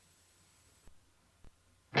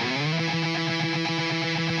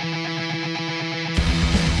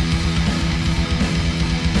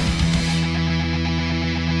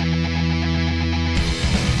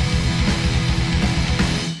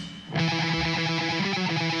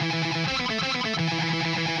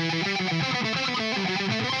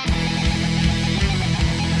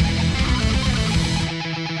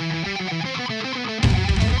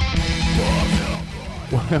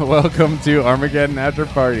Welcome to Armageddon After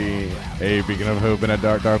Party, a beacon of hope in a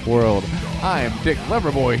dark, dark world. I am Dick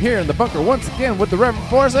Loverboy here in the bunker once again with the Reverend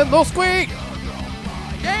Forrest and Lil Squeak.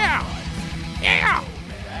 Yeah! Yeah!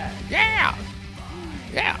 Yeah!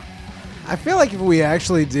 Yeah! I feel like if we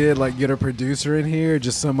actually did get a producer in here,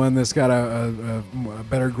 just someone that's got a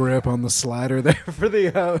better grip on the slider there for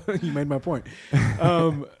the you made my point.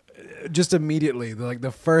 Just immediately,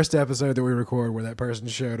 the first episode that we record where that person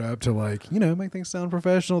showed up to make things sound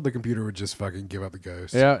professional, the computer would just fucking give up the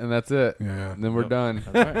ghost. Yeah, and that's it. Yeah. And then we're done.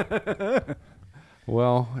 That's right.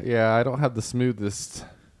 Well, yeah, I don't have the smoothest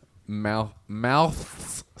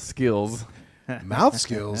mouth skills. Mouth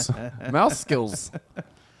skills. Mouse skills.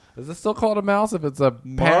 Is it still called a mouse if it's a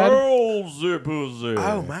pad? Oh,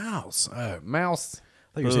 mouse. Mouse.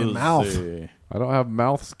 I thought you were saying mouth. I don't have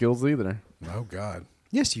mouth skills either. Oh, God.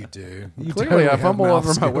 Yes, you do. You Clearly, I totally fumble have over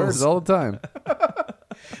mouth my skills. words all the time.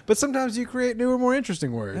 But sometimes you create newer, more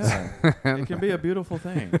interesting words. Yeah. It can be a beautiful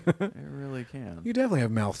thing. It really can. You definitely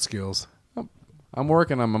have mouth skills. I'm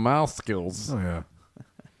working on my mouth skills. Oh, yeah.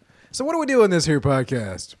 So what do we do on this here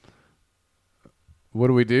podcast? What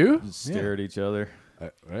do we do? Just stare at each other.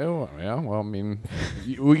 Well, I mean,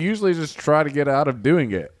 we usually just try to get out of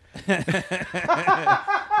doing it.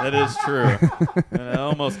 That is true. And I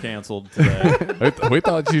almost canceled today. We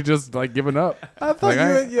thought you just given up. I thought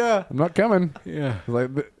yeah. I'm not coming. Yeah.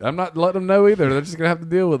 I'm not letting them know either. They're just gonna have to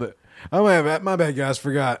deal with it. Oh, my bad, guys.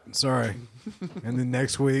 Forgot. Sorry. And then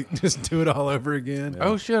next week, just do it all over again.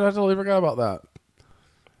 Oh shit! I totally forgot about that.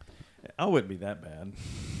 I wouldn't be that bad.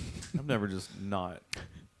 I've never just not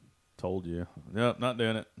told you. Nope, not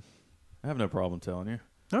doing it. I have no problem telling you.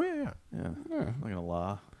 Oh, yeah. Yeah. I'm not going to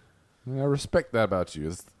lie. I respect that about you.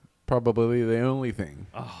 It's probably the only thing.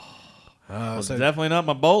 It's definitely not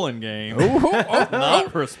my bowling game.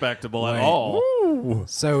 Not respectable at all.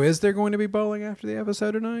 So is there going to be bowling after the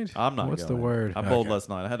episode tonight? I'm not What's going. the word? I bowled last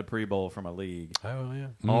night. I had a pre-bowl for my league. Oh, yeah.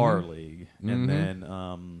 Our league. And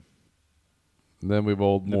then... Then we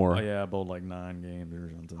bowled more. I bowled 9 games or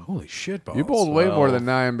something. Holy shit, balls. You bowled way more than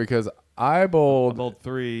 9 because I I bowled. bowled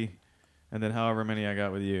 3, and then however many I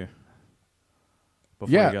got with you.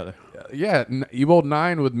 Before Yeah, you got there. yeah. You bowled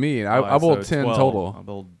 9 with me, and I bowled 10 12. total. I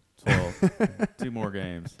bowled 12. 2 more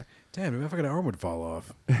games. Damn, if I got an arm would fall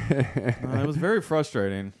off. It was very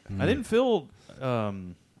frustrating. I didn't feel.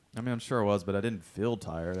 I'm sure I was, but I didn't feel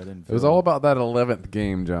tired. I didn't. It was all about that 11th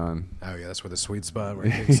game, John. Oh, yeah, that's where the sweet spot where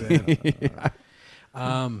it kicks in.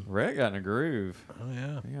 Rhett got in a groove. Oh,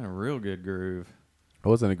 yeah. He got in a real good groove. I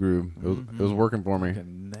was in a groove. It was working for me.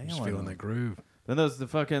 Fucking Just nailing feeling him. that groove. Then there's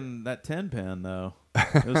that 10 pin though.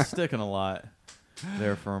 It was sticking a lot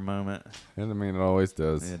there for a moment. And I mean, it always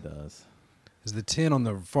does. It does. Is the 10 on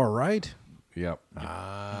the far right? Yep.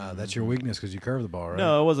 Ah, that's your weakness because you curve the ball, right?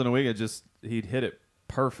 No, it wasn't a weak. It just he'd hit it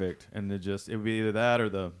perfect, and it would be either that or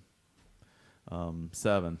the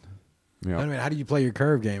 7. Yep. I mean, how do you play your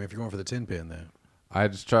curve game if you're going for the 10 pin, though? I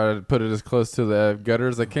just try to put it as close to the gutter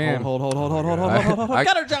as I can. Hold.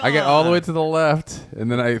 I get all the way to the left, and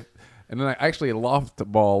then I actually loft the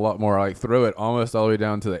ball a lot more. I throw it almost all the way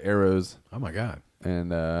down to the arrows, Oh, my God. and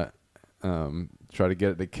try to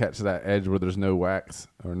get it to catch that edge where there's no wax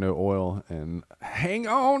or no oil, and hang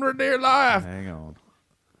on for dear life, Hang on.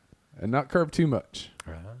 and not curve too much.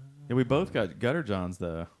 Yeah, we both got gutter johns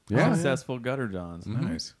though. Yeah. Successful gutter johns.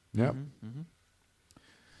 Nice. Yep,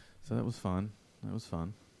 So that was fun.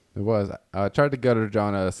 it was. I tried to gutter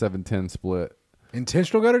John a 7-10 split.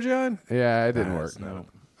 Intentional gutter, John? Yeah, it didn't Nice. work. No.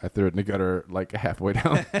 I threw it in the gutter halfway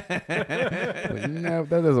down. No,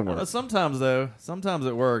 that doesn't work. Sometimes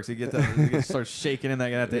it works. You get to start shaking in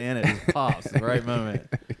that at the end. It just pops at the right moment.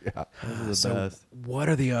 Yeah. Those are the best. What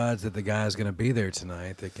are the odds that the guy's going to be there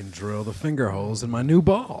tonight that can drill the finger holes in my new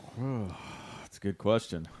ball? That's a good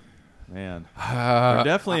question, man. We're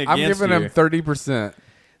definitely I'm against giving you. him 30%.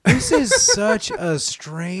 This is such a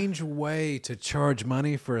strange way to charge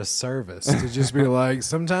money for a service. To just be like,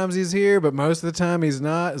 sometimes he's here, but most of the time he's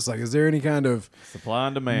not. It's like, is there any kind of Supply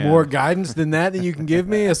and demand. more guidance than that you can give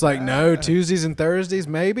me? It's like, no, Tuesdays and Thursdays,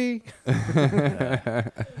 maybe.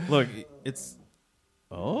 Look, it's.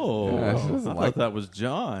 Oh, Yeah, it's I just thought that was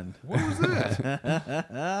John. What was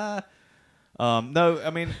that? No, I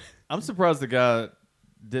mean, I'm surprised the guy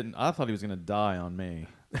didn't. I thought he was going to die on me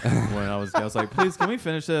when I was like, please, can we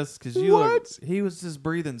finish this? Because he was just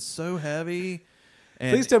breathing so heavy.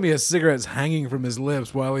 And Please tell me a cigarette's hanging from his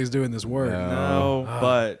lips while he's doing this work. No,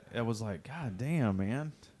 but I was like, God damn,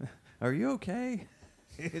 man. Are you okay?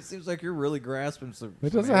 It seems like you're really grasping some.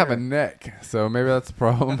 It doesn't have a neck, so maybe that's the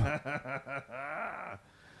problem.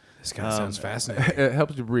 This guy sounds fascinating. It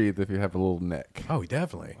helps you breathe if you have a little neck. Oh,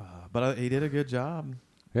 definitely. But he did a good job.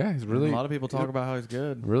 Yeah, he's really a lot of people talk about how he's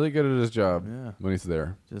good. really good at his job Yeah. when he's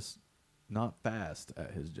there. Just not fast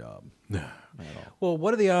at his job. No. At all. Well,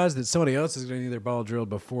 what are the odds that somebody else is going to need their ball drilled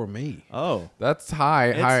before me? Oh, That's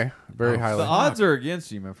high, very highly. the odds are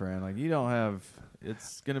against you, my friend. Like you don't have.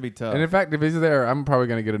 It's gonna be tough. And in fact, if he's there, I'm probably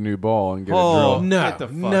gonna get a new ball and get a Oh, drill. No, Get the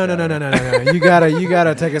fuck no, out no, no, of no, no, no, no. You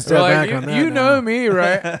gotta take a step Like, back you, on that. you now. know me,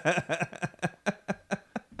 right?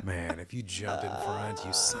 Man, if you jumped in front,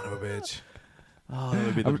 you son of a bitch. oh, that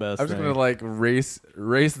would be the best. I'm just thing. gonna like race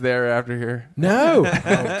there after here. No.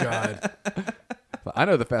 Oh God. But I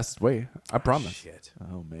know the fastest way. I promise. Shit.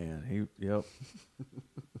 Oh man, yep.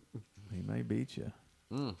 He may beat you.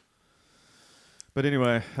 But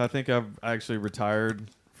anyway, I think I've actually retired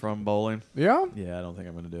from bowling. Yeah. Yeah, I don't think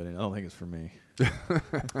I'm going to do it. I don't think it's for me.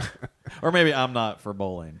 Or maybe I'm not for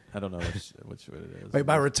bowling. I don't know which it is. Wait,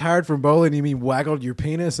 by retired from bowling, you mean waggled your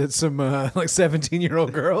penis at some like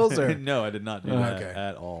 17-year-old girls? Or? No, I did not do Oh, that okay.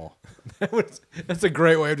 at all. That's a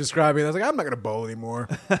great way of describing it. I was like, I'm not going to bowl anymore.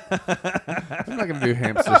 I'm not gonna do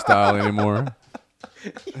hamster style anymore.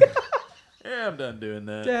 Yeah, I'm done doing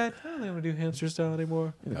that. Dad, I don't think I'm going to do hamster style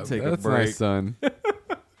anymore. Take a That's break. nice, son.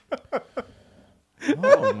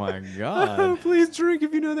 Oh my God. Please drink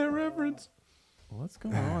if you know that reference. What's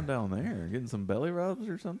going on down there? Getting some belly rubs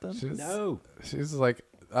or something? She's like,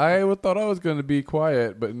 I thought I was gonna be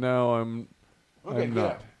quiet, but now I'm Okay,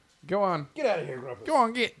 not. Go on. Get out of here, Grumpus. Go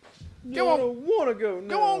on, get. Go on. I don't want to go now.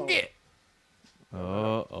 Go on, get.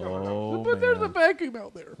 Oh, But there's a man. vacuum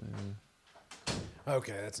out there.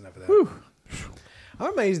 Okay, that's enough of that.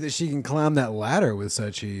 I'm amazed that she can climb that ladder with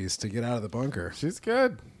such ease to get out of the bunker. She's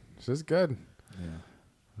good. She's good.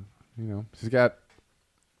 Yeah. You know, she's got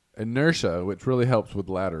inertia, which really helps with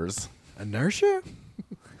ladders. Inertia?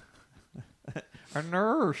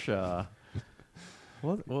 Inertia.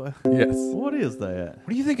 What? Yes. What is that? What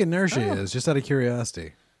do you think inertia is, just out of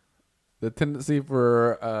curiosity? The tendency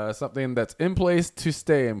for something that's in place to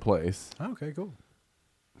stay in place. Okay, cool.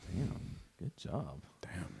 Damn. Good job.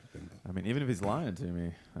 Damn. I mean, even if he's lying to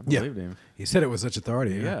me, I Yeah. believed him. He said it with such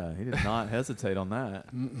authority. Yeah, he did not hesitate on that.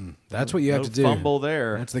 That's what you have No to do. fumble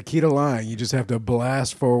there. That's the key to lying. You just have to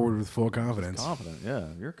blast forward with full confidence. Confident, yeah.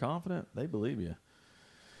 If you're confident, they believe you.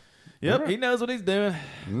 Yep, he knows what he's doing.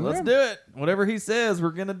 Let's do it. Whatever he says, we're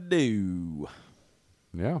gonna do.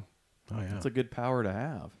 Yeah. Oh, yeah. It's a good power to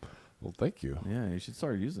have. Well, thank you. Yeah, you should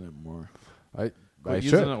start using it more. I Quit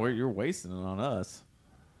should. using it, you're wasting it on us.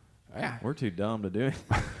 Yeah. We're too dumb to do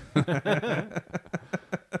it.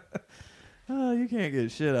 Oh, you can't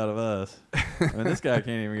get shit out of us. I mean, this guy can't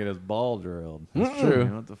even get his ball drilled. That's true.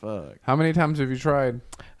 What the fuck? How many times have you tried?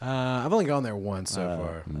 I've only gone there once so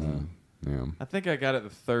far. Yeah. I think I got it the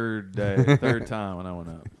third time when I went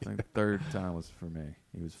up. I think the third time was for me.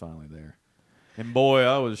 He was finally there. And boy,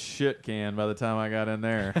 I was shit canned by the time I got in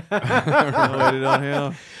there. I waited on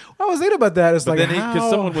him. I was thinking about that. It's But like, then how? because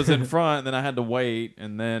someone was in front, and then I had to wait,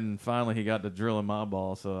 and then finally he got to drilling my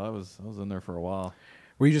ball. So I was in there for a while.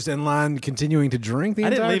 Were you just in line continuing to drink the I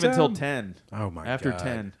entire didn't leave until time? 10. Oh, my After God.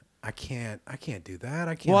 10. I can't do that.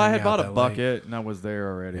 I can't. Well, I hang had out bought a that late. bucket, and I was there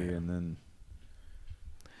already, and then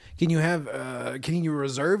Can you have? Can you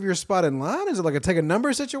reserve your spot in line? Is it like a take a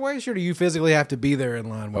number situation, or do you physically have to be there in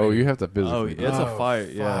line? Oh, waiting? you have to physically. oh, it's a Oh, fight.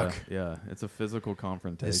 Yeah, fuck. yeah, it's a physical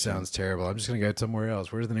confrontation. This sounds terrible. I'm just gonna go somewhere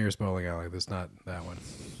else. Where's the nearest bowling alley? That's not that one.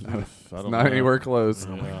 I don't not know. anywhere close.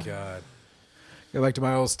 Oh my God. Go back to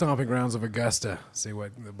my old stomping grounds of Augusta. See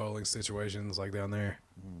what the bowling situation's like down there.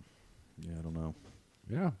 Yeah, I don't know.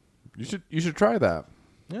 Yeah. You should try that.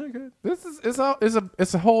 Yeah, good. This is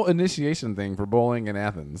it's a whole initiation thing for bowling in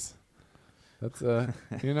Athens. That's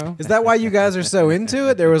you know. Is that why you guys are so into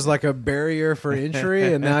it? There was like a barrier for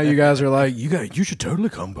entry, and now you guys are like, you should totally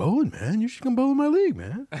come bowling, man. You should come bowl in my league,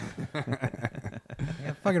 man.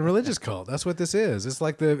 Yeah, fucking religious cult. That's what this is. It's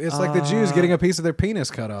like the Jews getting a piece of their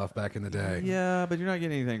penis cut off back in the day. Yeah, but you're not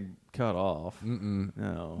getting anything cut off.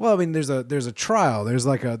 No. Well, I mean, there's a trial. There's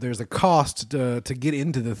a cost to get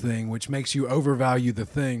into the thing, which makes you overvalue the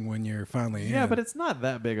thing when you're finally in. Yeah, but it's not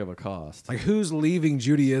that big of a cost. like, who's leaving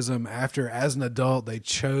Judaism after, as an adult, they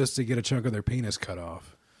chose to get a chunk of their penis cut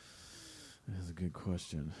off? That's a good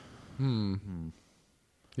question.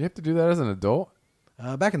 You have to do that as an adult.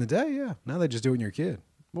 Back in the day, yeah. Now they just do it when you're a kid.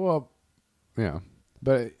 Well, yeah,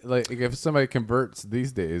 but like if somebody converts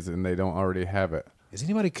these days and they don't already have it, Is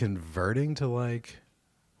anybody converting to like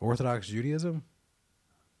Orthodox Judaism?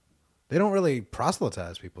 They don't really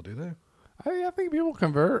proselytize people, do they? I think people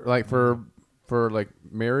convert like for like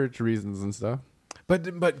marriage reasons and stuff.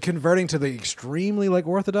 But converting to the extremely like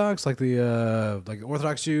Orthodox, like the like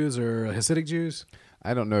Orthodox Jews or Hasidic Jews.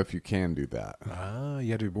 I don't know if you can do that. You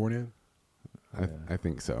have to be born in. I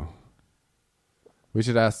think so. We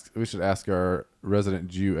should ask our resident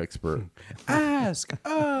Jew expert. Ask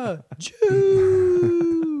a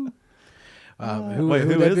Jew. Who Wait,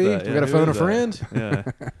 would who that is be? that? We Yeah, got to who phone a is that? friend. Yeah.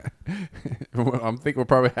 Well, I think we'll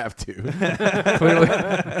probably have to.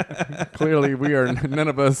 clearly, we are none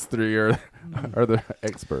of us three are the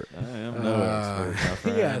expert. I am no expert, my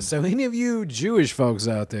friend. Yeah. So any of you Jewish folks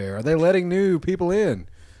out there, are they letting new people in?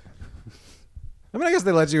 I mean, I guess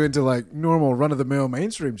they let you into like normal run of the mill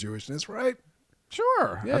mainstream Jewishness, right?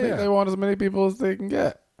 Sure. Yeah, I think yeah. they want as many people as they can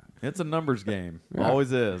get. It's a numbers game. Yeah.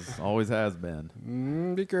 Always is. Always has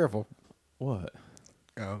been. Be careful. What?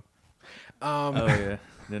 Oh. Oh yeah.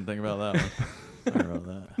 Didn't think about that one. Sorry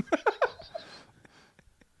about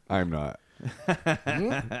I'm not.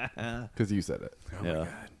 Because you said it. that.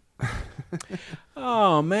 Yeah.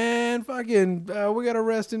 Oh man, fucking, we got a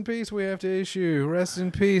rest in peace. We have to issue rest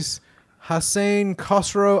in peace. Hussein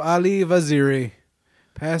Khosrow Ali Vaziri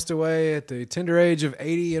passed away at the tender age of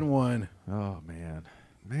 81. Oh man.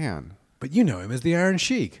 Man. But you know him as the Iron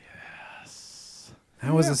Sheik. Yes.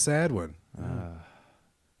 That was a sad one.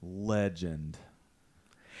 Legend.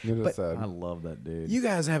 It is But- sad. I love that dude. You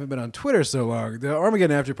guys haven't been on Twitter so long. The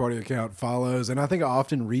Armageddon After Party account follows, and I think I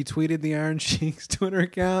often retweeted the Iron Sheik's Twitter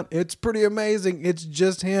account. It's pretty amazing. It's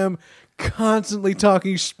just him constantly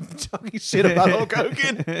talking shit about Hulk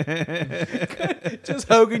Hogan. Just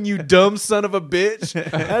Hogan, you dumb son of a bitch.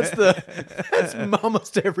 That's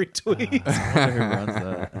almost every tweet. I wonder who runs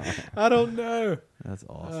that. I don't know. That's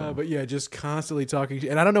awesome. But yeah, just constantly talking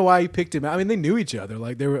shit. And I don't know why he picked him. I mean, they knew each other.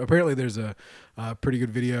 Like they were apparently there's a pretty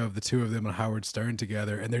good video of the two of them and Howard Stern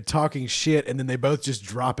together, and they're talking shit, and then they both just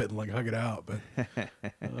drop it and like hug it out. But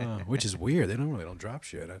which is weird. They don't drop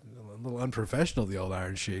shit. A little unprofessional, the old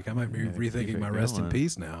Iron Sheik. I might be keep rethinking it my rest in going.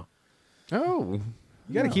 peace now. Oh.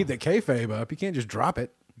 You got to keep that kayfabe up. You can't just drop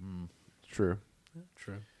it. True.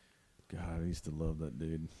 True. God, I used to love that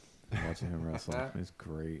dude. Watching him wrestle, he's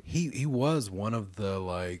great. He was one of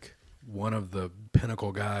the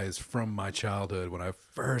pinnacle guys from my childhood when I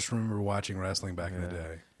first remember watching wrestling back in the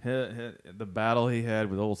day. The battle he had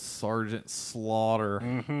with old Sergeant Slaughter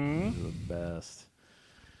was the best.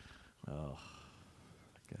 Oh,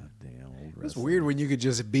 goddamn old It's wrestling. weird when you could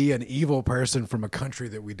just be an evil person from a country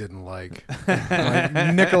that we didn't like. Like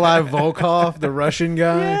Nikolai Volkov, the Russian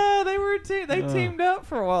guy. Yeah, they were they teamed up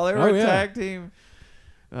for a while. They were Oh, yeah. tag team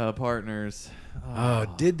partners.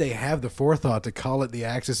 Did they have the forethought to call it the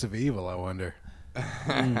Axis of Evil, I wonder?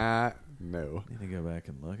 No. Need to go back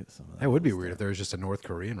and look at some of that. That would be weird if there was just a North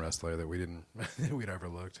Korean wrestler that we didn't that we'd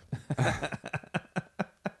overlooked.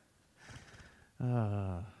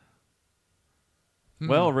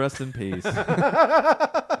 Well, rest in peace.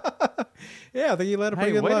 Yeah, I think you led a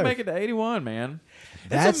pretty Hey, good way to life. make it to 81, man.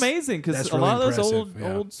 That's- It's amazing because that's a lot really of those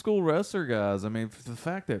impressive, old school wrestler guys. I mean, the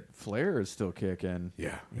fact that Flair is still kicking.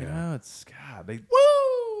 Yeah, You yeah. know, it's they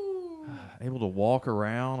Woo! able to walk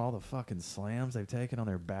around, all the fucking slams they've taken on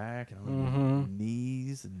their back and on their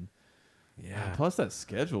knees, and Yeah. plus that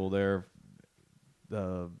schedule there,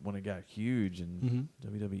 when it got huge and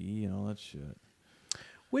WWE and all that shit.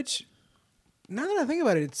 Which, now that I think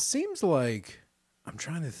about it, it seems like I'm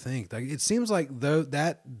trying to think. Like it seems like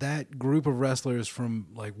that group of wrestlers from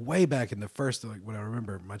like way back in the first, like when I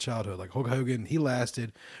remember my childhood, like Hulk Hogan, he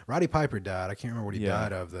lasted. Roddy Piper died. I can't remember what he Yeah.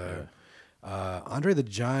 died of though. Andre the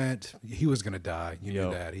Giant, he was going to die. You knew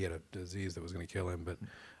Yep. that. He had a disease that was going to kill him. But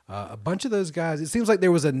a bunch of those guys, it seems like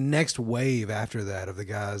there was a next wave after that of the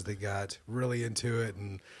guys that got really into it,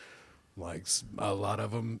 and like a lot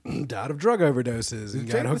of them died of drug overdoses and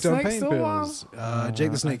Is got Jake hooked the on Snake pain still pills. Jake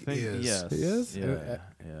the I Snake think- is. Yes. He is? Yeah.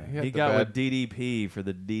 He He had the got bad- with DDP for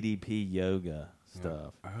the DDP yoga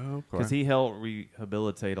stuff. Oh, Because he helped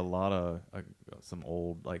rehabilitate a lot of some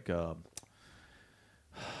old, like,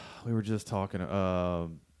 we were just talking,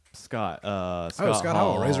 Scott Scott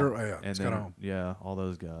Hall, Razor- yeah, and Scott then, Hall. yeah, all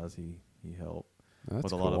those guys he helped That's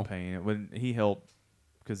with a cool. lot of pain. When he helped,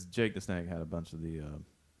 because Jake the Snake had a bunch of the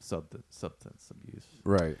substance abuse.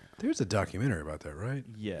 Right. There's a documentary about that, right?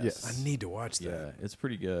 Yes. I need to watch Yeah, that. it's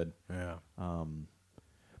pretty good. Yeah.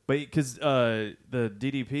 But because the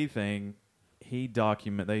DDP thing,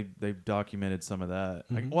 they've documented some of that.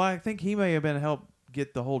 Like, well, I think he may have been helped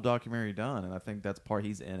get the whole documentary done, and I think that's part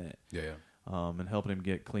he's in it. Yeah. And helping him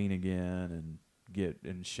get clean again and get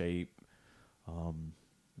in shape.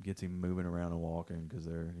 Gets him moving around and walking because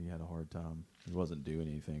he had a hard time. He wasn't doing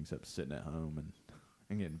anything except sitting at home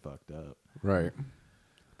and getting fucked up. Right.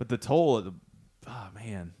 But the toll of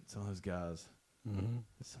some of those guys, some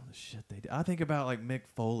of the shit they did. I think about like Mick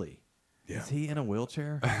Foley. Yeah. Is he in a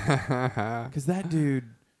wheelchair? Because that dude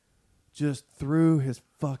just threw his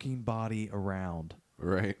fucking body around.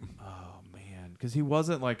 Right. Oh man, because he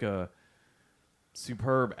wasn't like a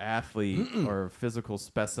superb athlete or physical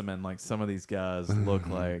specimen like some of these guys look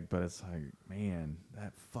like, but it's like, man,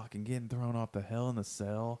 that fucking getting thrown off the Hell in the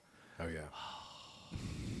Cell. Oh yeah.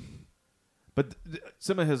 But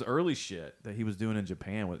some of his early shit that he was doing in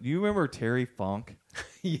Japan, you remember Terry Funk?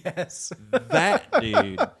 Yes. That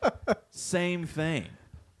dude, same thing.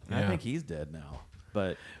 Yeah. I think he's dead now,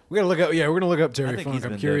 but We gotta look up. Yeah, we're gonna look up I Terry think Funk. he's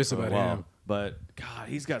I'm been curious dead for a about while. him. But God,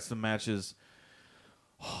 he's got some matches.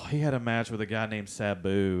 Oh, he had a match with a guy named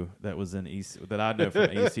Sabu that was in that I know from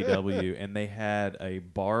ECW, and they had a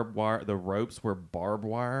barbed wire. The ropes were barbed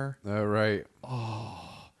wire. Oh, right.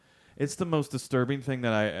 It's the most disturbing thing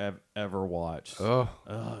that I have ever watched. Oh.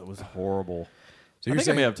 It was horrible. So I you're think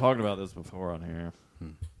I may saying have talked about this before on here,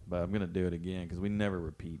 but I'm gonna do it again because we never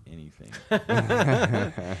repeat anything.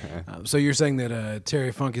 so you're saying that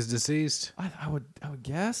Terry Funk is deceased? I would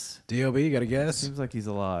guess. DOB, you got a guess? Seems like he's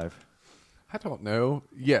alive. I don't know.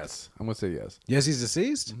 Yes. I'm going to say yes. Yes, he's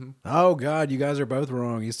deceased. Oh God, you guys are both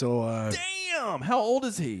wrong. He's still alive. Damn! How old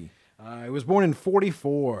is he? He was born in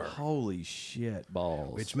 44, Holy shit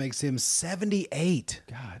balls! which makes him 78.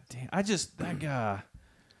 God damn! That guy.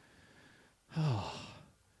 Oh,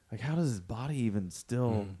 like how does his body even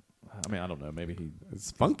still? I mean, I don't know. Maybe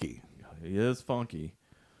It's funky. he is funky.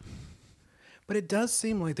 But it does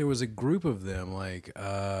seem like there was a group of them. Like,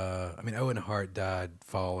 I mean, Owen Hart died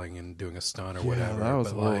falling and doing a stunt or whatever. That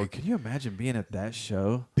was but horrible. like Can you imagine being at that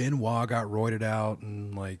show? Benoit got roided out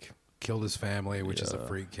and like killed his family, which is a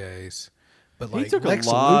freak case. But He like took a Lex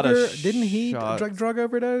lot of Luger, didn't he shots. drug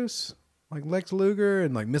overdose? Like Lex Luger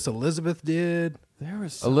and like Miss Elizabeth did. There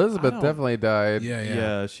was Elizabeth I don't- definitely died.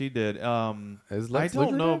 Yeah, she did. Is I Lex don't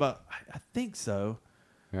Luger know dead? about. I think so.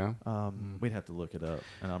 Yeah. We'd have to look it up,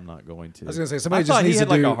 and I'm not going to. I was gonna say somebody I just thought needs he had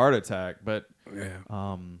to like do a heart attack, but Yeah.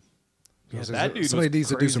 yeah, that dude somebody was needs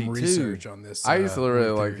to do some crazy, too. research on this. I used to really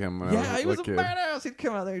right like there. him when I Yeah, he was a kid. badass. He'd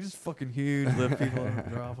come out there, just fucking huge, lift people, up,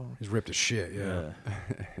 drop them. He's ripped as shit. Yeah.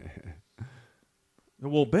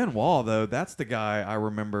 Well, Benoit though, that's the guy I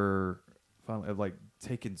remember, like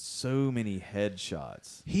taking so many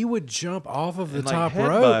headshots. He would jump off of the And, like, top headbutt,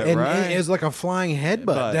 rope, and right? it was like a flying headbutt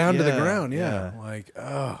Headbutt, down to the yeah, ground. Yeah, yeah. like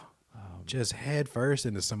just head first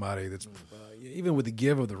into somebody that's even with the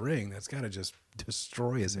give of the ring, that's got to just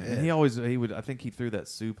destroy his head. And he would. I think he threw that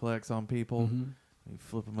suplex on people. He'd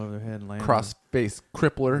flip them over their head and land. Cross face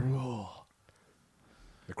crippler.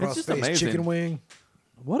 the It's just crossface amazing. chicken wing.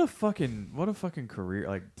 What a fucking career,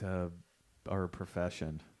 like or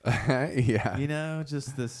profession. Yeah. You know,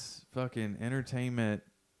 just this fucking entertainment,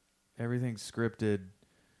 everything scripted,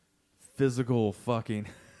 physical fucking.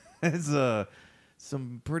 It's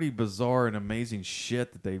some pretty bizarre and amazing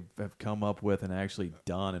shit that they have come up with and actually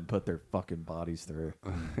done and put their fucking bodies through.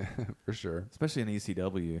 For sure. Especially in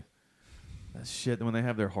ECW. That shit, when they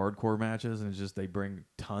have their hardcore matches and it's just they bring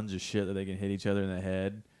tons of shit that they can hit each other in the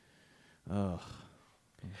head. Ugh.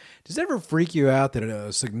 Does it ever freak you out that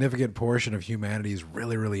a significant portion of humanity is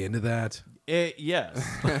really, really into that? Yes.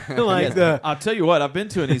 Like Yes. I'll tell you what, I've been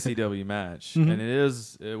to an ECW match, and there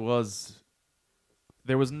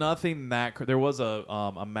was nothing there was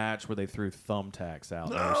a match where they threw thumbtacks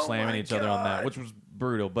out and they were slamming each other on that, which was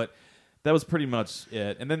brutal, but that was pretty much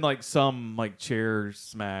it. And then like some like chair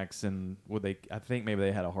smacks and I think maybe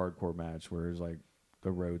they had a hardcore match where it was like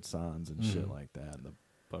the road signs and shit like that, and the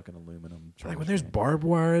fucking aluminum Like when trash there's can. barbed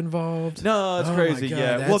wire involved? No, it's Oh crazy. my God,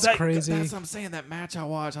 Yeah, that's crazy. That's what I'm saying. That match I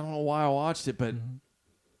watched, I don't know why I watched it, but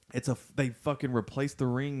they fucking replaced the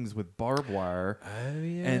rings with barbed wire. Oh,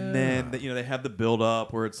 yeah. And then they have the build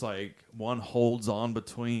up where it's like one holds on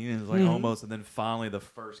between and it's like almost, and then finally the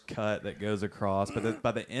first cut that goes across. But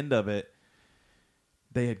by the end of it,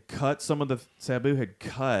 they had cut some of the Sabu had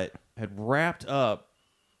wrapped up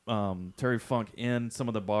Terry Funk in some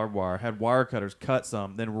of the barbed wire, had wire cutters cut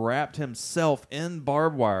some, then wrapped himself in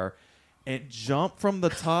barbed wire and jumped from the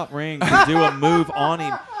top ring to do a move on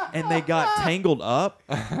him. And they got tangled up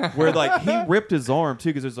where like he ripped his arm too,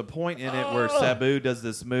 because there's a point in it where Sabu does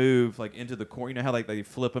this move like into the corner. You know how like they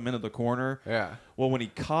flip him into the corner? Yeah. Well, when he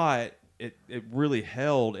caught it really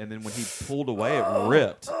held, and then when he pulled away, it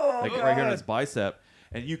ripped like right here in his bicep,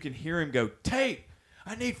 and you can hear him go, "Tape!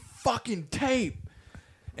 I need fucking tape!"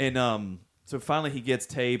 And so finally he gets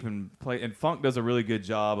tape and Funk does a really good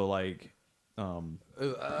job of like.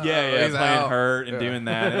 He's Playing out. hurt and doing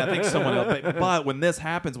that. And I think someone else. But when this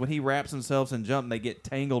happens, when he wraps himself and jump, and they get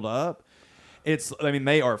tangled up.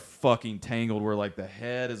 They are fucking tangled where like the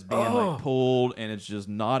head is being like pulled and it's just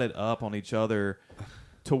knotted up on each other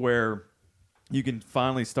to where you can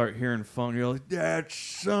finally start hearing Funk. You're like, that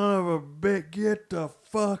son of a bitch, get the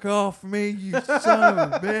fuck off me, you son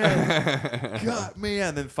of a bitch. Cut me out.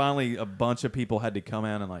 And then finally a bunch of people had to come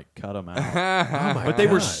out and like cut him out. But they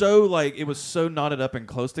were so like, it was so knotted up and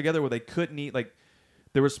close together where they couldn't eat. Like,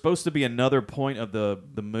 there was supposed to be another point of the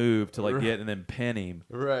move to like get and then pin him.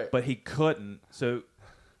 Right. But he couldn't. So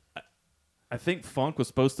I think Funk was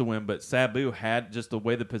supposed to win, but Sabu had just the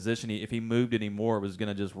way the position. If he moved anymore, it was going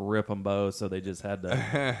to just rip them both. So they just had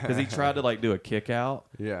to, because he tried to like do a kick out,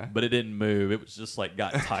 but it didn't move. It was just like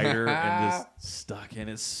got tighter and just stuck in.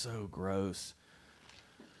 It's so gross.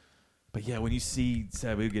 But yeah, when you see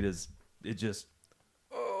Sabu get his, it just,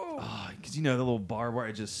 because you know the little barbed wire,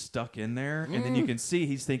 it just stuck in there, and then you can see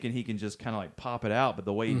he's thinking he can just kind of like pop it out, but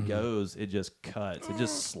the way he goes, it just cuts, it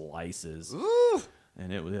just slices.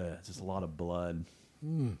 And it was just a lot of blood.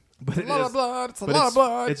 But It's a lot of blood. It's a lot of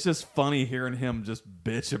blood. It's just funny hearing him just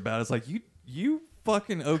bitch about it. It's like, you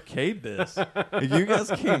fucking okayed this. You guys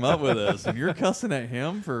came up with this, and you're cussing at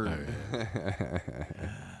him for...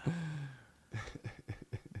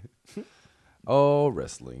 Oh,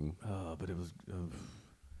 wrestling. But it was...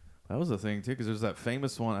 that was the thing, too, because there's that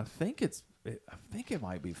famous one. I think it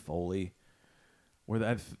might be Foley. Where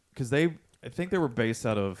that... Because I think they were based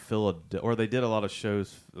out of Philadelphia, or they did a lot of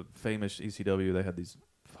shows, famous ECW. They had these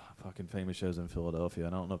fucking famous shows in Philadelphia. I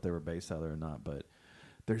don't know if they were based out there or not, but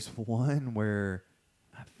there's one where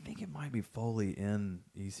I think it might be Foley in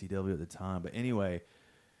ECW at the time. But anyway,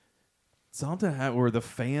 something happened where the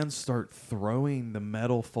fans start throwing the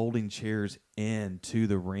metal folding chairs into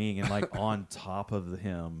the ring and like on top of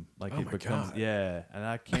him. Like it becomes, God. Yeah. And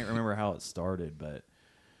I can't remember how it started, but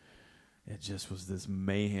it just was this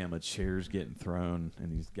mayhem of chairs getting thrown,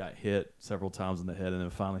 and he's got hit several times in the head, and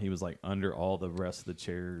then finally he was like under all the rest of the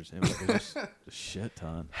chairs, and it was just a shit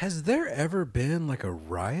ton. Has there ever been like a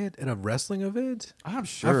riot at a wrestling event? I'm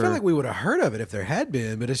sure. I feel like we would have heard of it if there had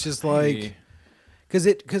been, but it's just like,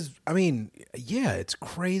 because I mean, yeah, it's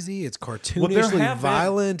crazy, it's cartoonishly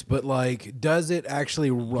violent, but like, does it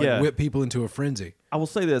actually whip people into a frenzy? I will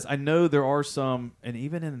say this: I know there are some, and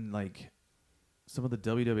even in like some of the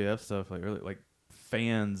WWF stuff, like really, like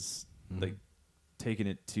fans like taking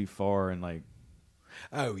it too far and like,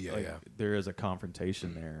 there is a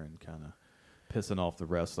confrontation there and kind of pissing off the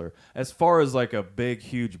wrestler. As far as like a big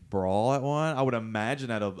huge brawl at one, I would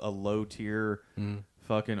imagine at a low tier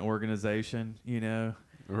fucking organization, you know,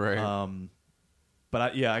 right?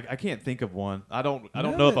 But I can't think of one. I don't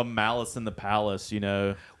know if a Malice in the Palace, you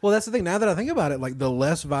know. Well, that's the thing. Now that I think about it, like the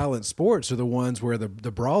less violent sports are the ones where the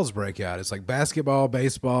brawls break out. It's like basketball,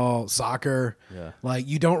 baseball, soccer. Yeah. Like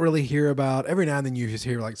you don't really hear about. Every now and then you just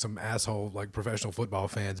hear like some asshole like professional football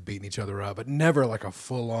fans beating each other up, but never like a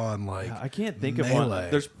full on like. I can't think of one.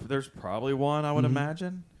 There's probably one I would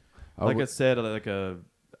imagine. I said, like a.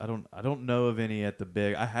 I don't know of any at the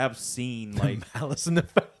big. I have seen like Malice in the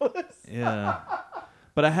Palace. Yeah.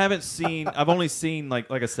 But I haven't seen. I've only seen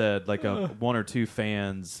like I said, like one or two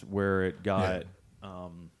fans where it got.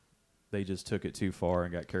 They just took it too far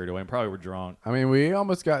and got carried away and probably were drunk. I mean, we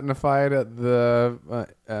almost got in a fight at the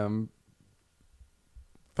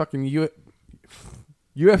fucking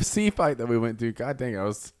UFC fight that we went to. God dang, I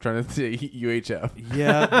was trying to say UHF.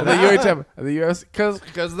 Yeah, the UHF, the UFC,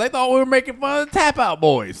 because they thought we were making fun of the Tap Out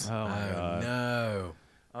Boys. Oh my God, no.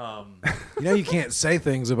 You know you can't say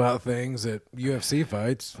things about things at UFC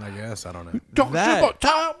fights. I guess I don't know. Don't about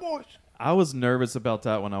Tap Out Boys. I was nervous about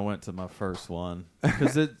that when I went to my first one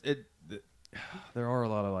because there are a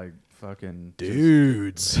lot of like fucking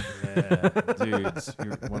dudes. Dudes.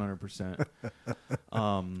 You're 100%.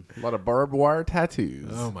 A lot of barbed wire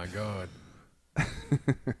tattoos. Oh my God.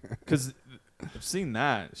 Because I've seen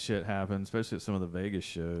that shit happen, especially at some of the Vegas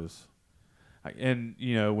shows. And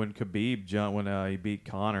you know when Khabib jumped when he beat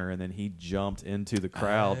Conor, and then he jumped into the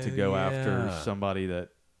crowd to go after somebody that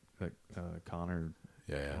Conor,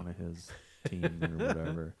 one of his team or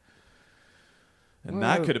whatever. And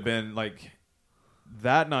that could have been like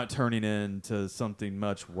that not turning into something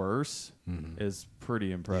much worse is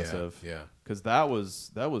pretty impressive. Yeah, because that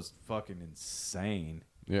was fucking insane.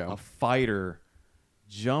 Yeah, a fighter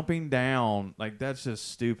jumping down like that's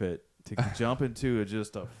just stupid to jump into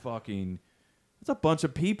just a fucking. It's a bunch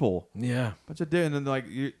of people. Yeah. Bunch of and then like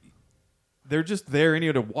they're just there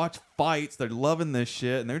anyway to watch fights. They're loving this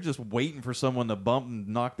shit and they're just waiting for someone to bump and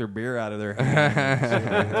knock their beer out of their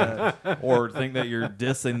hand or think that you're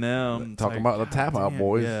dissing them. Talking about the Tap Out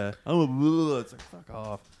Boys. Yeah. Oh, it's like fuck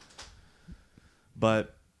off.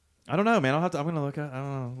 But I don't know, man. I'm gonna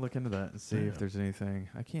look into that and see if there's anything.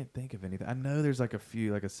 I can't think of anything. I know there's like a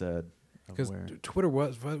few, like I said, Because Twitter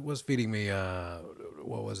was feeding me.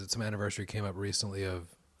 What was it? Some anniversary came up recently of.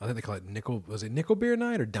 I think they call it nickel. Was it nickel beer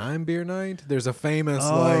night or dime beer night? There's a famous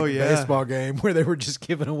baseball game where they were just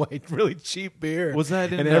giving away really cheap beer. Was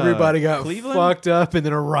that in and everybody got Cleveland? fucked up, and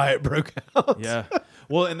then a riot broke out. Yeah.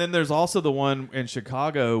 Well, and then there's also the one in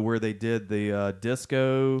Chicago where they did the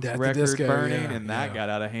disco record burning, and that got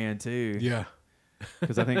out of hand too. Yeah.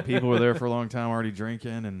 Because I think people were there for a long time already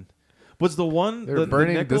drinking, and was the one They're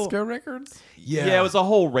burning disco records? Yeah, it was a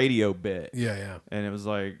whole radio bit. Yeah. And it was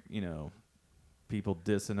like, people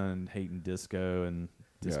dissing and hating disco and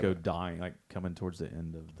disco dying, like coming towards the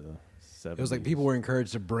end of the 70s. It was like people were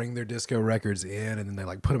encouraged to bring their disco records in, and then they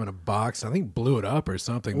like put them in a box. I think blew it up or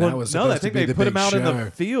something. Well, that was I think they put them out in the show.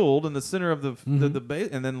 field in the center of the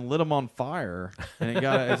and then lit them on fire, and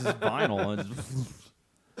it's just vinyl.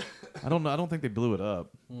 And I don't think they blew it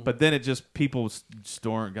up, but then it just people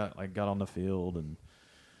got on the field and.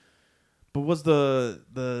 But was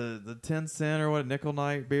the 10 cent or what nickel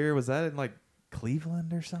night beer, was that in like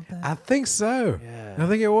Cleveland or something? I think so. Yeah, I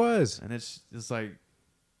think it was. And it's just like,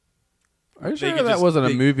 are you sure that wasn't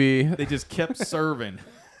a movie? They just kept serving.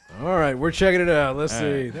 All right, we're checking it out. Let's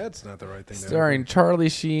see. That's not the right thing. Starring Charlie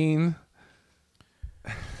Sheen.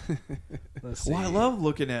 Let's see. Well, I love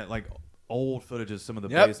looking at like old footage of some of the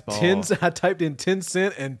baseball. I typed in 10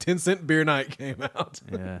 cent and 10 cent beer night came out.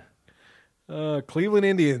 Yeah. Cleveland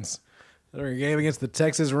Indians. During a game against the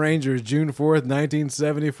Texas Rangers, June 4th,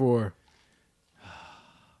 1974.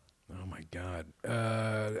 Oh, my God.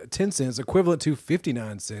 10 cents, equivalent to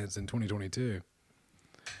 59 cents in 2022.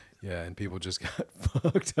 Yeah, and people just got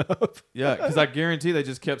fucked up. Yeah, because I guarantee they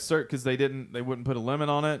just kept serving because they wouldn't put a limit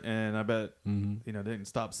on it, and I bet they didn't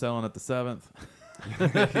stop selling at the 7th.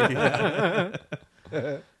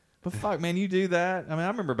 But fuck, man, you do that. I mean, I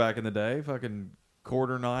remember back in the day, fucking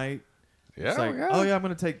quarter night. Yeah, like, oh yeah, I'm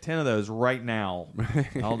gonna take 10 of those right now.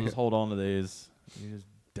 I'll just hold on to these. You just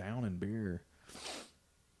down in beer.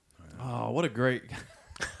 Oh, what a great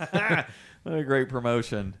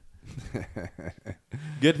promotion.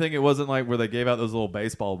 Good thing it wasn't like where they gave out those little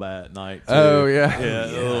baseball bat night. Too. Oh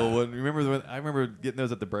yeah, Remember I remember getting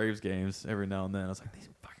those at the Braves games every now and then. I was like, these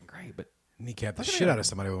are fucking great, but kneecap the shit out of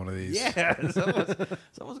somebody with one of these. Yeah,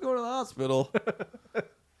 someone's going to the hospital.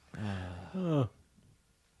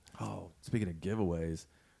 Oh, speaking of giveaways,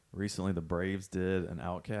 recently the Braves did an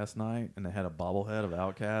Outcast night, and they had a bobblehead of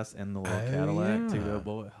Outcast and the little Cadillac two-door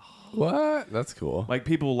boy. What? That's cool. Like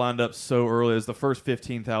people lined up so early. It was the first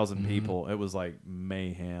 15,000 people. It was like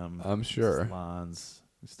mayhem. I'm sure. Lines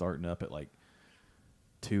starting up at like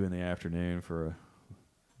 2 in the afternoon for a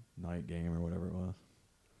night game or whatever it was.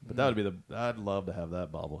 But that would be I'd love to have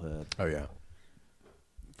that bobblehead. Oh yeah,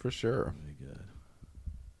 for sure. That'd be good.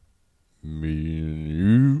 Me and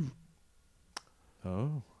you.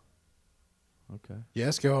 Oh. Okay.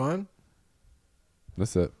 Yes, go on.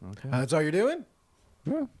 That's it. Okay. That's all you're doing?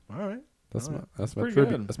 Yeah. All right. That's my Pretty tribute.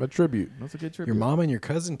 good. That's my tribute. That's a good tribute. Your mom and your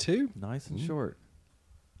cousin too? Nice and short.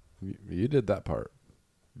 You did that part.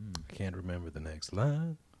 Can't remember the next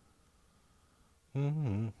line.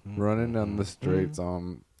 Running down the streets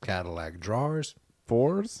on Cadillac drawers.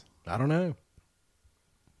 4s. I don't know.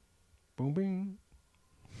 Boom, bing.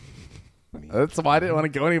 That's why I didn't want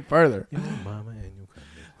to go any further. Your mama and your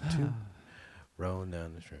cousin too. Rolling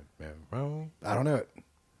down the street. Roll. I don't know it.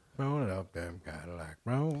 Rolling up them Cadillac.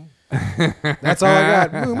 Roll. That's all I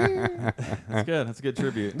got. That's good. That's a good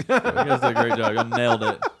tribute. You guys did a great job. You nailed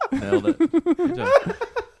it. Nailed it. Good job.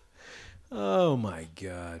 Oh my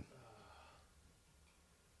God.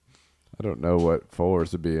 I don't know what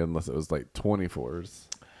 4s would be unless it was like 24s.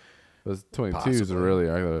 Those 22s Possibly. are really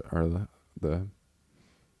are the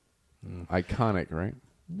iconic, right?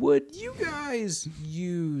 Would you guys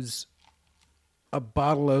use a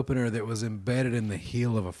bottle opener that was embedded in the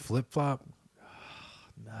heel of a flip-flop?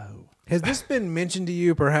 No. Has this been mentioned to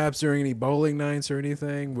you perhaps during any bowling nights or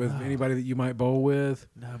anything with anybody that you might bowl with?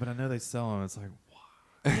 No, but I know they sell them. It's like,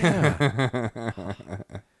 Yeah.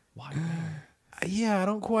 why? Yeah, I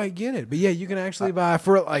don't quite get it. But yeah, you can actually buy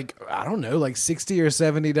for like, I don't know, like $60 or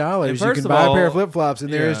 $70. You first can of buy all, a pair of flip-flops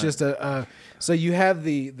and there is yeah. just a so you have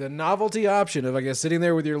the novelty option of, I guess, sitting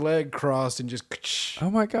there with your leg crossed and just Oh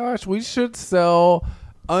my gosh, we should sell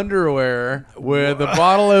underwear with a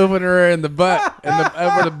bottle opener in the butt and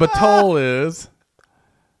where the batole is.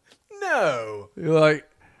 No. You're like,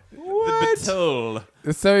 What? The batole.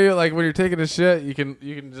 so you like when you're taking a shit, you can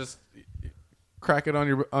just crack it on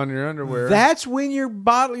your underwear. That's when you're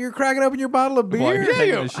cracking open your bottle of beer? Like,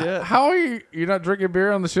 taking Yeah, a shit. how are you're not drinking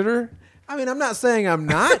beer on the shitter? I mean, I'm not saying I'm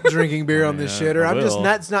not drinking beer on this Yeah, shitter. I I'm just will.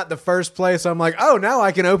 that's not the first place I'm like, oh, now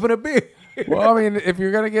I can open a beer. Well, I mean, if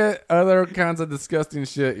you're gonna get other kinds of disgusting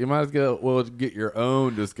shit, you might as well get your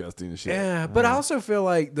own disgusting shit. Yeah, but I also feel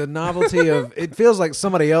like the novelty of it feels like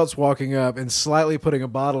somebody else walking up and slightly putting a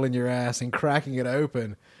bottle in your ass and cracking it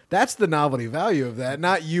open. That's the novelty value of that,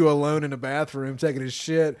 not you alone in a bathroom taking a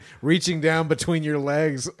shit, reaching down between your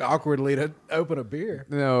legs awkwardly to open a beer.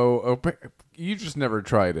 No, you just never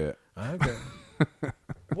tried it. Okay.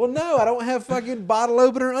 Well, no, I don't have fucking bottle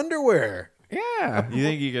opener underwear. Yeah. You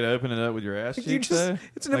think you could open it up with your ass cheeks? Though?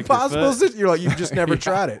 It's an Like your impossible foot? situation. You're like, you've just never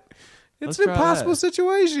tried it. It's Let's an try impossible that.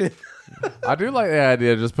 situation. I do like the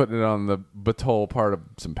idea of just putting it on the butthole part of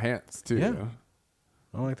some pants, too. Yeah.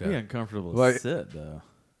 I like It'd be uncomfortable to Like- sit though.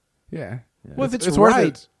 Yeah. Well, if it's worth right,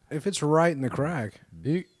 it. if it's right in the crack,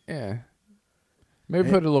 Yeah. Maybe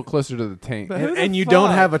put it a little closer to the taint. But- Who the and you don't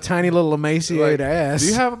fuck? have a tiny little emaciated Like, ass. Do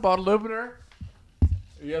you have a bottle opener?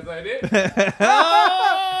 Yes, I did.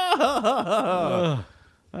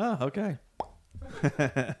 Oh, okay.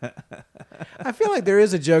 I feel like there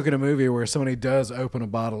is a joke in a movie where somebody does open a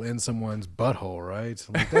bottle in someone's butthole, right?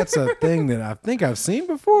 Like, that's a thing that I think I've seen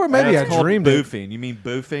before. Maybe That's I called dreamed it. boofing. You mean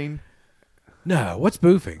boofing? No, what's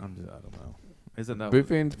boofing? I don't know. Isn't that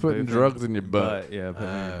Boofing's putting drugs in your butt. Yeah, putting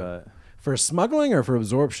in your butt. For smuggling or for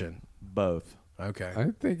absorption? Both. Okay.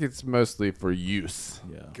 I think it's mostly for use.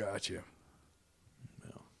 Yeah. Gotcha.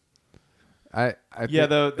 I Yeah,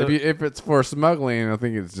 think if it's for smuggling, I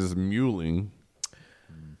think it's just muling.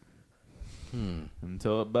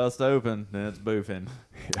 Until it busts open, then it's boofing.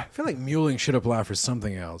 I feel like muling should apply for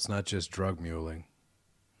something else, not just drug muling.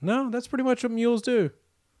 No, that's pretty much what mules do.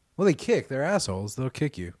 Well, they kick. They're assholes. They'll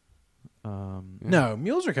kick you. No,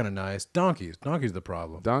 mules are kind of nice. Donkeys. Donkeys the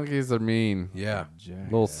problem. Donkeys are mean. Yeah.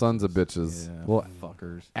 Little sons of bitches. Yeah, Little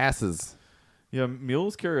fuckers. asses. Yeah,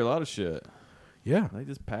 mules carry a lot of shit. Yeah. They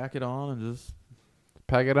just pack it on and just.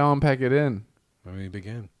 Pack it on, pack it in. Let me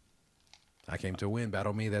begin. I came to win.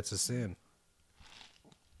 Battle me. That's a sin.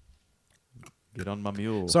 Get on my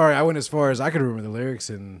mule. Sorry, I went as far as I could remember the lyrics,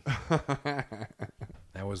 and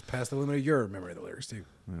that was past the limit of your memory of the lyrics too.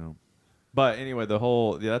 Yeah. But anyway,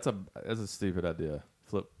 that's a stupid idea.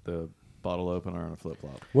 Flip the bottle opener on a flip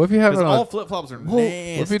flop. What if you have it Because on? all flip flops are Well,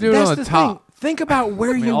 nasty. What if you do it That's on the the top? thing. Think about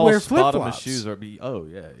where I mean, you all wear flip bottom flops. shoes are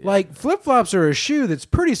yeah. Like flip flops are a shoe that's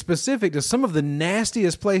pretty specific to some of the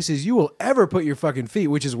nastiest places you will ever put your fucking feet,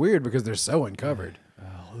 which is weird because they're so uncovered.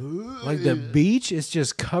 Like the beach is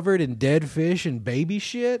just covered in dead fish and baby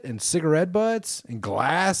shit and cigarette butts and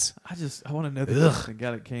glass. I want to know the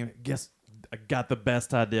guy that came. Guess I got the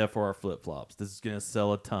best idea for our flip flops. This is gonna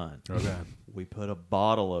sell a ton. Okay. We put a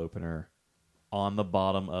bottle opener on the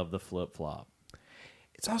bottom of the flip flop.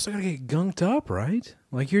 It's also gonna get gunked up, right?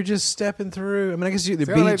 Like you're just stepping through. I mean, I guess the It's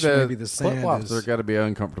kinda beach, maybe the sand flip-flops is. are got to be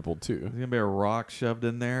uncomfortable too. There's gonna be a rock shoved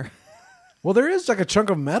in there. Well, there is like a chunk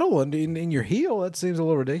of metal in your heel. That seems a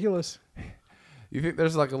little ridiculous. You think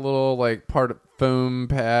there's like a little like part of foam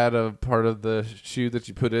pad of part of the shoe that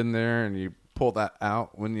you put in there, and you pull that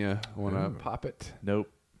out when you want to pop it? Nope,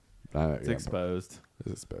 it's Yeah, exposed.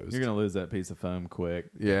 It's exposed. You're gonna lose that piece of foam quick.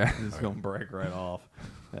 Yeah. It's gonna break right off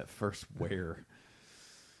that first wear.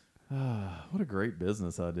 What a great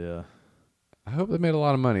business idea. I hope they made a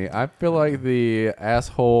lot of money. I feel like the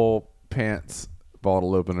asshole pants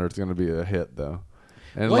bottle opener is going to be a hit though.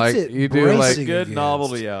 And What's like it you do bracing like Good against?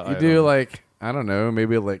 novelty out. you do like I don't know,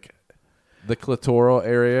 maybe like the clitoral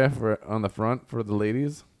area for on the front for the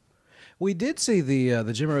ladies. We did see the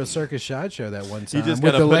Jim Rose Circus Sideshow that one time You just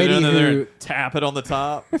with gotta the put lady it in there who. and tap it on the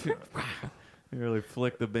top. You really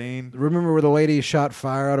flick the bean. Remember where the lady shot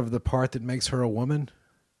fire out of the part that makes her a woman?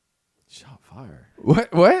 Shot fire.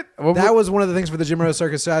 What? That was one of the things for the Jim Rose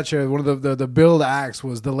Circus Sideshow. One of the build acts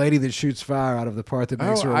was the lady that shoots fire out of the part that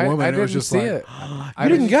makes her a woman. I And it was didn't just see like, it. You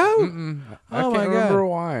didn't go? Mm-mm. I Oh can't my remember God.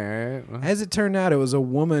 why. As it turned out, it was a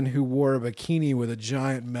woman who wore a bikini with a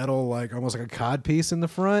giant metal, like almost like a cod piece in the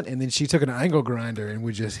front, and then she took an angle grinder and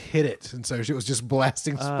would just hit it, and so she was just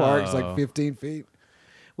blasting sparks like 15 feet,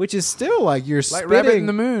 which is still like you're Like spitting Rabbit in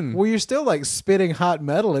the Moon. Well, you're still like spitting hot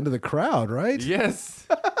metal into the crowd, right? Yes.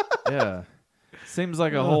 Yeah. Seems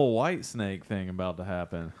like a whole white snake thing about to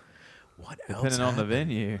happen. What else? Depending on the happened?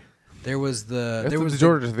 venue. There was the That's there the was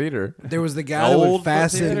Georgia Theater. there was the guy that would Old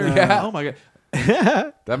fasten. theater? Yeah. Oh my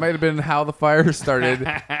god. That might have been how the fire started.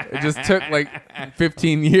 It just took like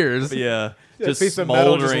 15 years. Yeah. Yeah, Just piece of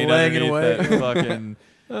metal just smoldering laying in underneath away. that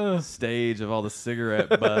fucking stage of all the cigarette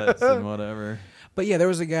butts and whatever. But yeah, there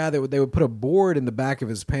was a guy that they would put a board in the back of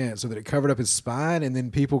his pants so that it covered up his spine, and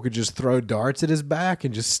then people could just throw darts at his back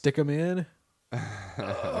and just stick them in.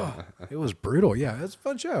 It was brutal. Yeah, it was a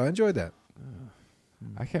fun show. I enjoyed that.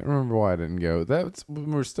 I can't remember why I didn't go. That's when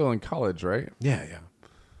we were still in college, right? Yeah,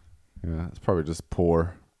 yeah. Yeah, it's probably just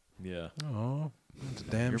poor. Yeah. Oh, that's a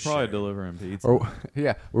damn You're probably shame. delivering pizza. Or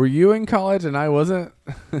yeah, were you in college and I wasn't?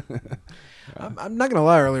 I'm not gonna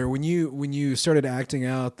lie. Earlier, when you started acting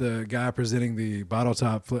out the guy presenting the bottle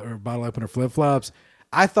opener flip flops,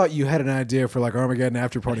 I thought you had an idea for like Armageddon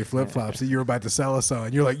after party flip flops that you were about to sell us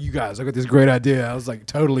on. You're like, you guys, I got this great idea. I was like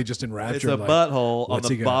totally just enraptured. It's a like, butthole on what's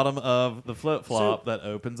the he got? bottom of the flip flop that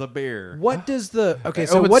opens a beer. What does the okay? It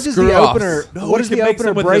So would what does screw the off. opener? No, what he does the can make opener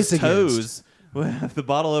some with brace his against? toes. The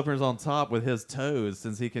bottle opener's on top with his toes,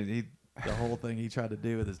 since the whole thing he tried to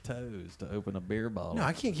do with his toes to open a beer bottle. No,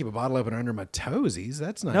 I can't keep a bottle opener under my toesies.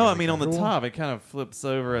 That's not. No, gonna I be mean on the comfortable. top, it kind of flips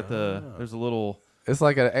over at the. There's a little. It's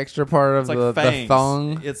like an extra part of It's like the fangs.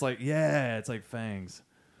 thong. It's like it's like fangs.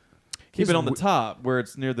 Keep Here's it on the wh- top where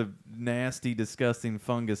it's near the nasty, disgusting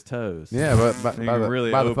fungus toes. Yeah, but by And you can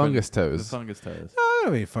really the open fungus The toes. fungus toes. No, I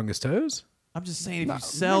don't mean fungus toes. I'm just saying, if you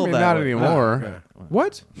sell maybe that, not way- anymore. Okay.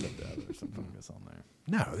 What? There's some fungus on there.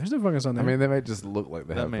 No, there's no fungus on I there. mean, they may just look like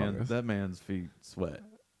they have fungus. That man's feet sweat.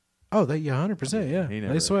 oh, they 100%. Yeah, He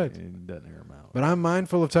never, they sweat. He doesn't air them out. But I'm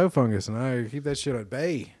mindful of toe fungus, and I keep that shit at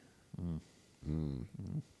bay.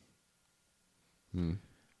 I don't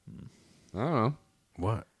know.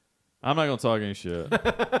 What? I'm not gonna talk any shit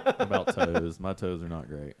about toes. My toes are not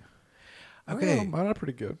great. Okay, Mine are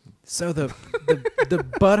pretty good. so the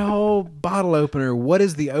butthole bottle opener. What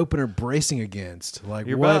is the opener bracing against? Like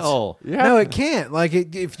Your what's- butthole. Yeah. No, it can't. Like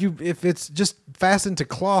if it's just fastened to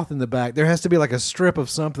cloth in the back, there has to be like a strip of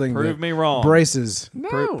something Prove that me wrong. braces.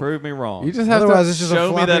 No. Prove me wrong. You just have Otherwise, to it's just a show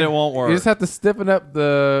me that flopping- it won't work. You just have to stiffen up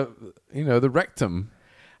the rectum.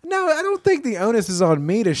 No, I don't think the onus is on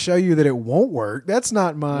me to show you that it won't work. That's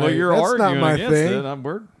not my. well, you're that's arguing not my against thing.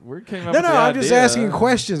 it. We came up No, with no, the I'm just idea. asking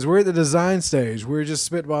questions. We're at the design stage. We're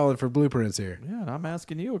just spitballing for blueprints here. Yeah, and I'm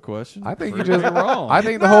asking you a question. I think Prove you just me wrong. I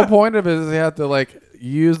think the whole point of it is you have to like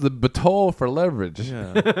use the batole for leverage.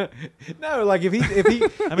 Yeah. No, like if he I if mean,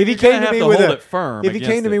 he you're came gonna to have me to with hold a it firm if he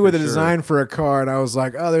against came to it me with a for sure. design for a car and I was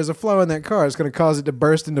like, oh, there's a flaw in that car, it's going to cause it to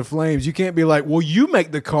burst into flames. You can't be like, well, you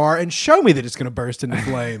make the car and show me that it's going to burst into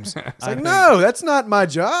flames. It's like, think- no, that's not my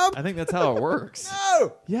job. I think that's how it works.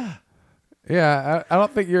 No. Yeah. Yeah, I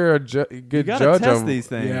don't think you're a good You gotta judge test of these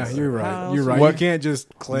things. Yeah, you're How right. else You're right. What You can't just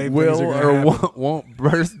claim will things are or gonna happen. won't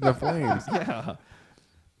burst into flames. Yeah.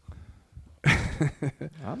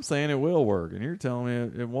 I'm saying it will work, and you're telling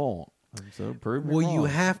me it won't. So prove me Will wrong. you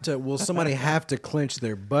have to? Will somebody have to clench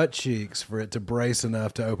their butt cheeks for it to brace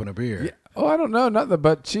enough to open a beer? Yeah. Oh, I don't know. Not the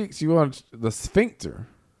butt cheeks. You want the sphincter.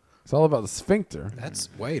 It's all about the sphincter. That's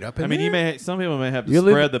wait up in I mean, there? some people may have to You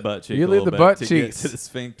leave- spread the butt cheek. you a leave little the bit butt to cheeks. get to the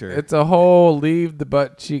sphincter. It's a whole leave the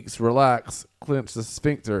butt cheeks, relax, clench the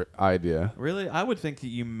sphincter idea. Really, I would think that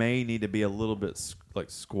you may need to be a little bit like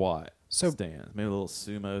squat So- stance, maybe a little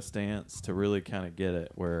sumo stance to really kind of get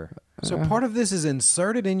it where. So part of this is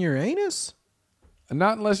inserted in your anus?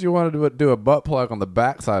 Not unless you wanted to do a butt plug on the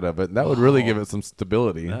backside of it. That would really give it some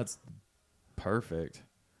stability. That's perfect.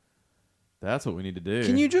 That's what we need to do.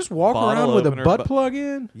 Can you just walk Bottle around with a opener, butt plug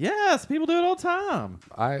in? Yes, people do it all the time.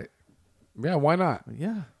 Yeah, why not?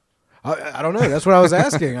 Yeah, I don't know. That's what I was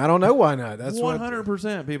asking. I don't know why not. That's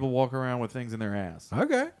 100% people walk around with things in their ass.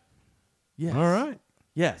 Okay. Yes. All right.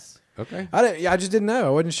 Yes. Okay. I just didn't know. I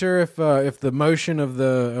wasn't sure if the motion of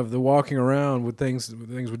the walking around would things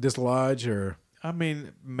would dislodge or. I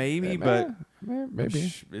mean, maybe, but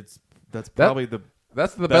Maybe. that's probably the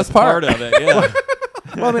That's the best best part. of it. Yeah.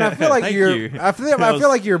 Well, I mean, I feel like Thank you're. you. I feel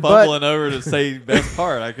like your fumbling butt. over to say best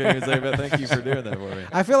part. I couldn't even say, but thank you for doing that for me.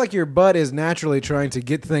 I feel like your butt is naturally trying to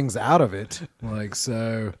get things out of it. Like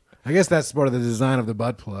so. I guess that's part of the design of the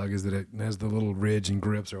butt plug is that it has the little ridge and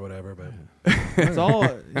grips or whatever. But It's all,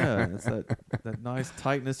 yeah. It's that nice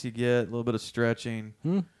tightness you get, a little bit of stretching.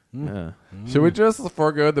 Yeah. Should we just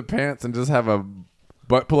forego the pants and just have a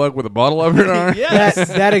butt plug with a bottle over it on? Yes.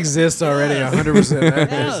 that exists already 100%. Yes.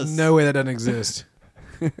 There's no way that doesn't exist.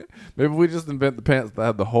 Maybe we just invent the pants that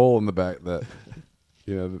have the hole in the back that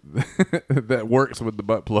that works with the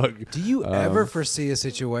butt plug. Do you ever foresee a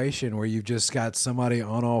situation where you've just got somebody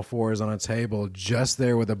on all fours on a table just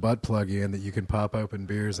there with a butt plug in that you can pop open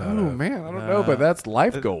beers out Oh of? man, I don't know, but that's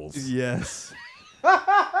life goals. Yes.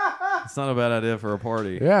 It's not a bad idea for a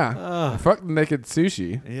party. Yeah. Fuck the naked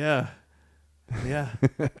sushi. Yeah. Yeah.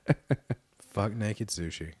 Fuck naked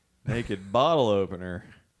sushi. Naked bottle opener.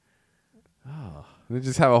 They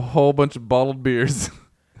just have a whole bunch of bottled beers.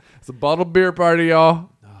 It's a bottled beer party, y'all.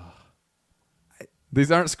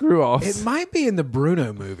 These aren't screw offs. It might be in the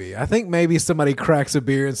Bruno movie. I think maybe somebody cracks a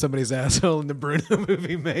beer in somebody's asshole in the Bruno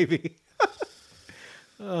movie, maybe.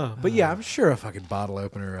 But yeah, I'm sure a fucking bottle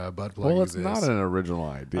opener butt plug Well, it's exists. not an original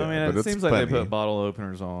idea. I mean, but it it's seems like funny. they put bottle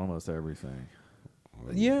openers on almost everything.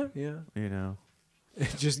 Yeah. You know.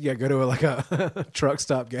 Just go to like a truck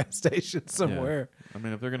stop gas station somewhere. I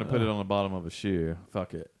mean, if they're gonna put it on the bottom of a shoe,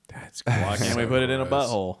 fuck it. That's Why can't we put it in a gross.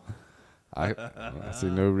 butthole? I see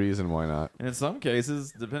no reason why not. And in some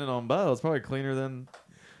cases, depending on butthole, it's probably cleaner than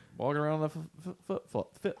walking around with a flip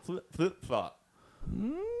flop.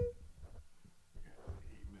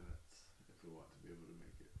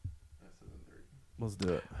 Let's do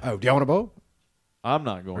it. Oh, do y'all want a bowl? I'm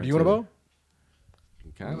not going. Or do you want a bowl?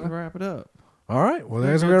 Let's Kind of. wrap it up. All right. Well,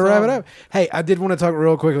 there's Good we're gonna wrap it time. up. Hey, I did want to talk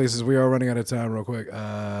real quickly since we are running out of time. Real quick,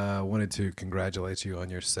 wanted to congratulate you on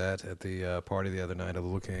your set at the party the other night of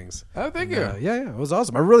Little Kings. Oh, thank And, you. yeah, it was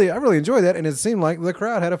awesome. I really enjoyed that, and it seemed like the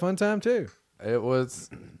crowd had a fun time too. It was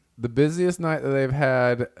the busiest night that they've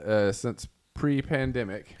had since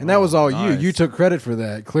pre-pandemic. And that was all nice. you. You took credit for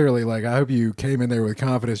that. Clearly, like I hope you came in there with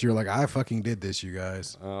confidence. You're like, I fucking did this, you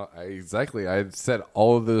guys. Exactly. I said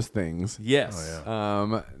all of those things. Yes.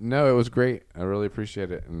 No, it was great. I really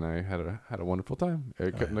appreciate it, and I had a wonderful time.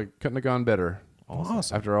 It couldn't have gone better.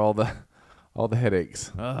 Awesome. After all the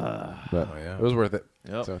headaches, but yeah. it was worth it.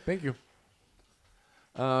 Yep. So thank you.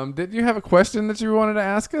 Did you have a question that you wanted to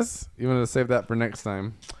ask us? You wanted to save that for next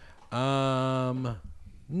time.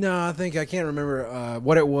 No, I think I can't remember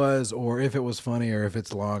what it was, or if it was funny, or if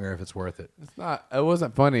it's long, or if it's worth it. It's not. It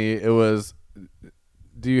wasn't funny. It was.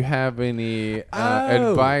 Do you have any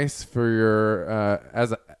Oh. advice for your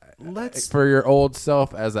for your old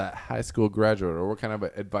self as a high school graduate, or what kind of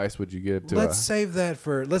advice would you give to? Let's save that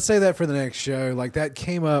for the next show. Like that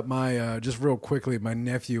came up. My just real quickly, my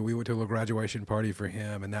nephew. We went to a little graduation party for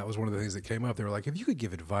him, and that was one of the things that came up. They were like, if you could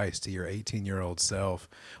give advice to your 18-year-old self,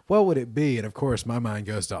 what would it be? And of course, my mind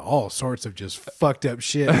goes to all sorts of just fucked up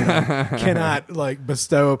shit that I cannot like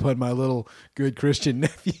bestow upon my little good Christian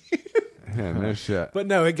nephew. Yeah, no shit. But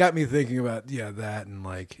no, it got me thinking about that, and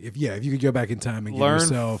like if you could go back in time and give Learn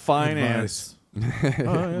yourself finance. advice.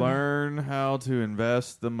 Learn how to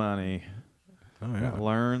invest the money. Oh yeah.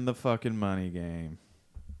 Learn the fucking money game.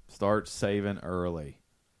 Start saving early.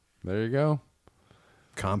 There you go.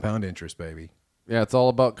 Compound interest, baby. Yeah, it's all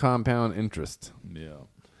about compound interest. Yeah.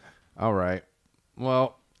 All right.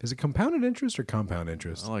 Well, Is it compounded interest or compound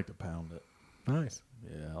interest? I like to pound it. Nice.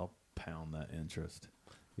 Yeah, I'll pound that interest.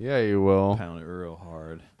 yeah, you will. Pound it real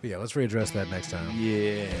hard. But yeah, let's readdress that next time.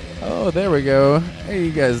 Yeah. Oh, there we go. Hey,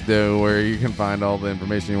 you guys know where you can find all the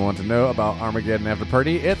information you want to know about Armageddon After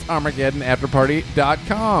Party. It's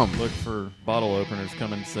ArmageddonAfterParty.com. Look for bottle openers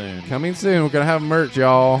coming soon. Coming soon. We're going to have merch,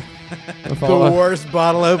 y'all. The worst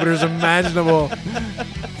bottle openers imaginable.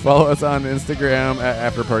 Follow us on Instagram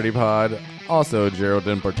at AfterPartyPod. Also, Gerald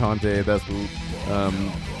Importante. That's, I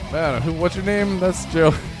don't know, what's your name? That's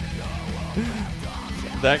Joe.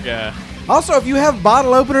 That guy. Also, if you have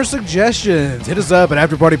bottle opener suggestions, hit us up at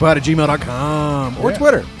afterpartypod@gmail.com or Yeah.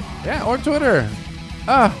 Twitter. Yeah, or Twitter.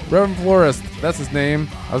 Reverend Florist. That's his name.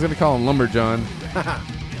 I was going to call him Lumberjohn.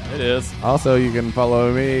 It is. Also, you can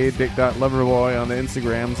follow me, Dick.Loverboy, on the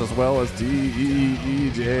Instagrams, as well as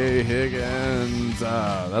DEJ Higgins.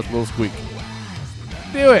 That's a little squeak.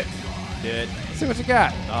 Do it. Did. See what you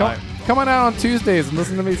got. All Come, right. come on out on Tuesdays and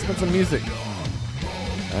listen to me spit some music.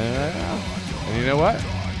 And you know what?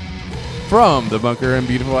 From the bunker in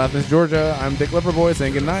beautiful Athens, Georgia, I'm Dick Loverboy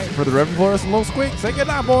saying goodnight for the Reverend Florist and Little Squeak. Say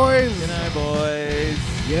goodnight, boys. Good night, boys.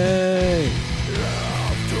 Yay.